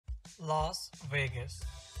Las Vegas,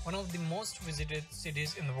 one of the most visited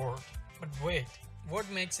cities in the world. But wait, what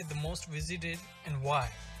makes it the most visited and why?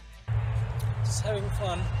 Just having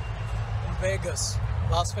fun in Vegas,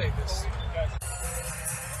 Las Vegas.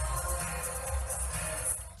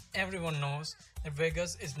 Everyone knows that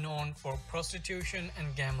Vegas is known for prostitution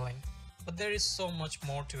and gambling, but there is so much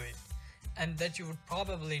more to it, and that you would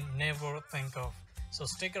probably never think of. So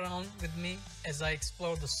stick around with me as I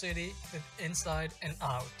explore the city with inside and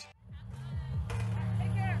out.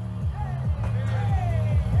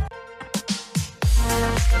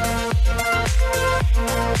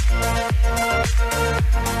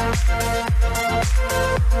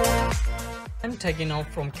 I'm taking off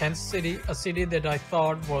from Kansas City, a city that I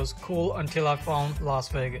thought was cool until I found Las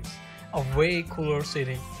Vegas, a way cooler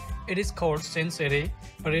city. It is called Sin City,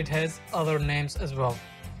 but it has other names as well,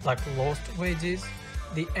 like Lost Wages,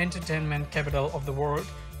 the entertainment capital of the world,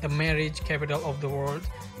 the marriage capital of the world,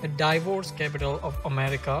 the divorce capital of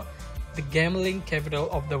America, the gambling capital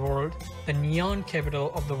of the world, the neon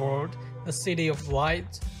capital of the world, the city of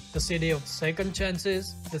lights, the city of second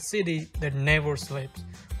chances, the city that never sleeps,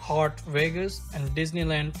 Hot Vegas and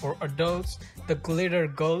Disneyland for adults, the Glitter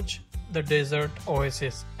Gulch, the Desert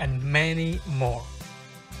Oasis, and many more.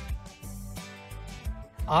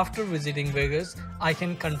 After visiting Vegas, I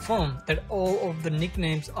can confirm that all of the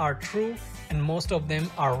nicknames are true and most of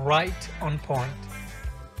them are right on point.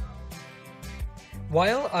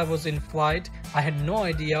 While I was in flight, I had no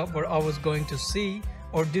idea what I was going to see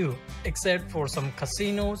or do, except for some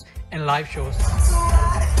casinos and live shows.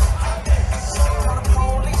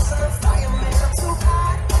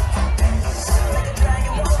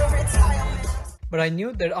 But I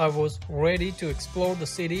knew that I was ready to explore the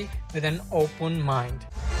city with an open mind.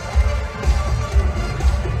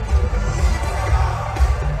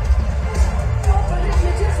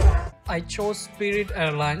 I chose Spirit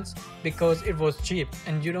Airlines because it was cheap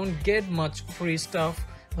and you don't get much free stuff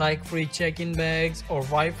like free check-in bags or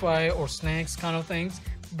Wi-Fi or snacks kind of things.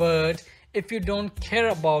 But if you don't care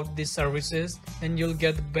about these services, then you'll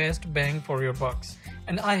get the best bang for your bucks.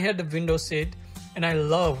 And I had a window seat and I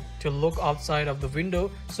love to look outside of the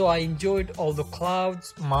window, so I enjoyed all the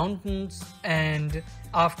clouds, mountains, and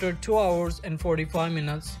after 2 hours and 45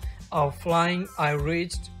 minutes of flying, I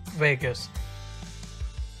reached Vegas.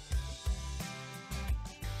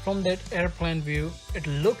 From that airplane view, it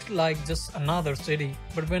looked like just another city,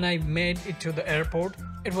 but when I made it to the airport,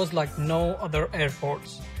 it was like no other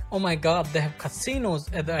airports. Oh my god, they have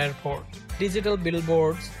casinos at the airport. Digital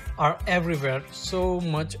billboards are everywhere, so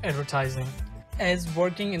much advertising. As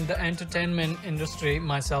working in the entertainment industry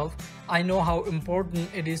myself, I know how important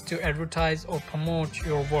it is to advertise or promote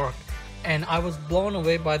your work, and I was blown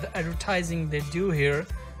away by the advertising they do here.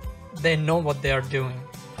 They know what they are doing.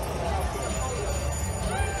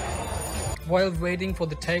 While waiting for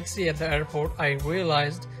the taxi at the airport, I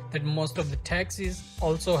realized that most of the taxis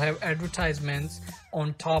also have advertisements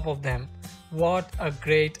on top of them. What a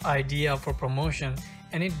great idea for promotion,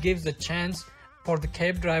 and it gives a chance for the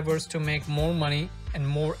cab drivers to make more money and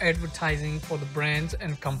more advertising for the brands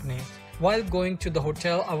and companies. While going to the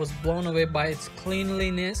hotel, I was blown away by its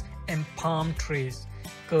cleanliness and palm trees,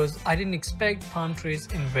 because I didn't expect palm trees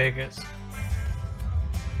in Vegas.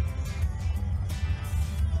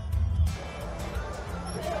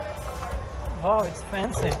 Wow, it's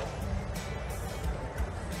fancy.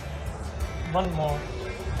 One more.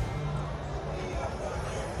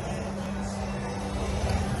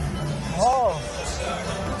 Oh.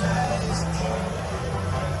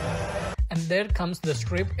 And there comes the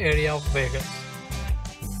strip area of Vegas.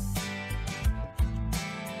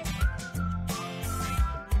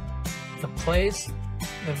 The place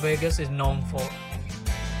that Vegas is known for.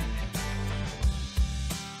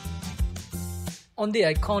 On the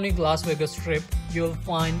iconic Las Vegas Strip, you'll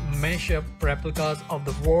find mashup replicas of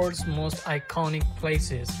the world's most iconic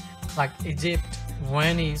places like Egypt,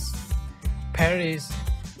 Venice, Paris,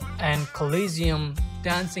 and Coliseum,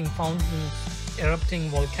 dancing fountains, erupting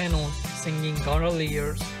volcanoes, singing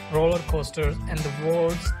gondoliers, roller coasters, and the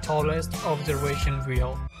world's tallest observation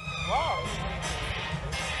wheel. Wow!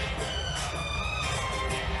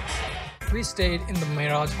 We stayed in the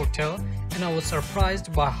Mirage Hotel and I was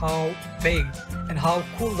surprised by how big and how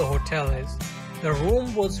cool the hotel is. The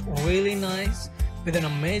room was really nice with an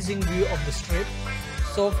amazing view of the strip.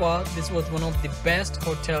 So far, this was one of the best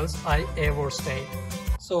hotels I ever stayed.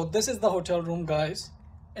 So this is the hotel room, guys.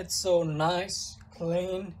 It's so nice,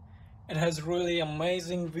 clean. It has really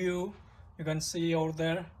amazing view. You can see over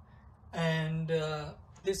there. And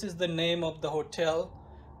this is the name of the hotel,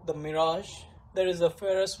 the Mirage. There is a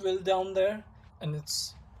Ferris wheel down there and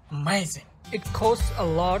it's amazing. It costs a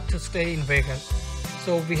lot to stay in Vegas,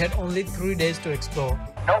 so we had only 3 days to explore.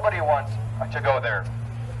 Nobody wants to go there.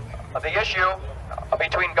 The issue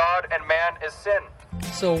between God and man is sin.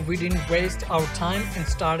 So we didn't waste our time and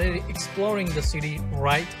started exploring the city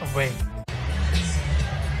right away.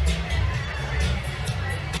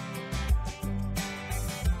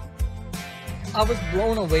 I was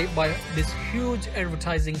blown away by these huge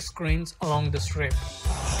advertising screens along the strip.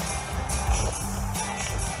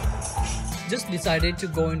 Just decided to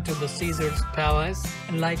go into the Caesar's Palace,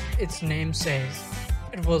 and like its name says,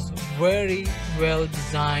 it was very well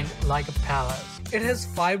designed like a palace. It has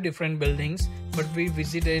 5 different buildings, but we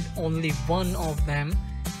visited only one of them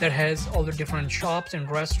that has all the different shops and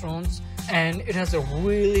restaurants, and it has a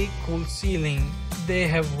really cool ceiling. They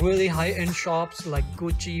have really high-end shops like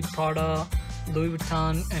Gucci, Prada, Louis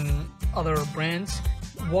Vuitton and other brands.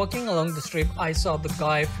 Walking along the strip, I saw the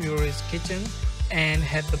Guy Fieri's kitchen and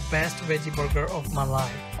had the best veggie burger of my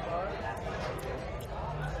life.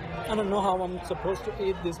 I don't know how I'm supposed to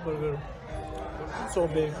eat this burger. It's so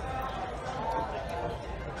big.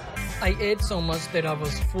 I ate so much that I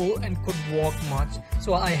was full and could walk much,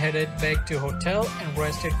 so I headed back to hotel and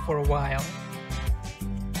rested for a while.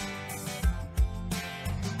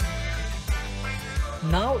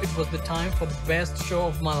 Now it was the time for the best show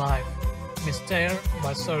of my life, Mystère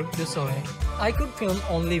by Cirque du Soleil. I could film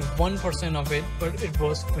only 1% of it, but it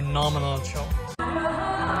was a phenomenal show.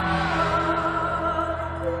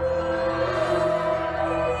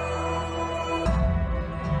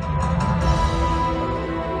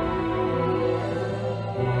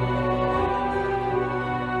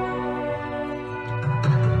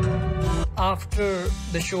 After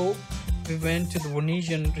the show, we went to the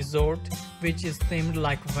Venetian resort, which is themed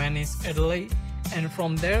like Venice, Italy, and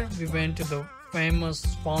from there we went to the famous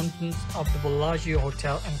fountains of the Bellagio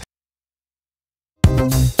Hotel and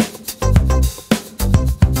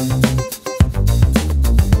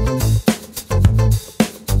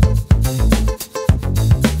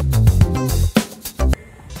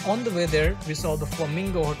on the way there, we saw the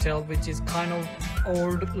Flamingo Hotel, which is kind of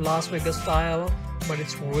old Las Vegas style, but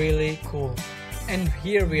it's really cool. And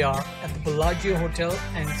here we are at the Bellagio Hotel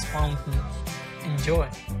and its fountains. Enjoy!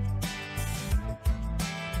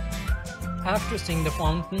 After seeing the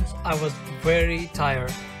fountains, I was very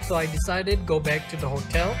tired, so I decided to go back to the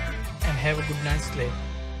hotel and have a good night's sleep.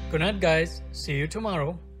 Good night guys, see you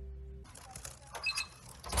tomorrow.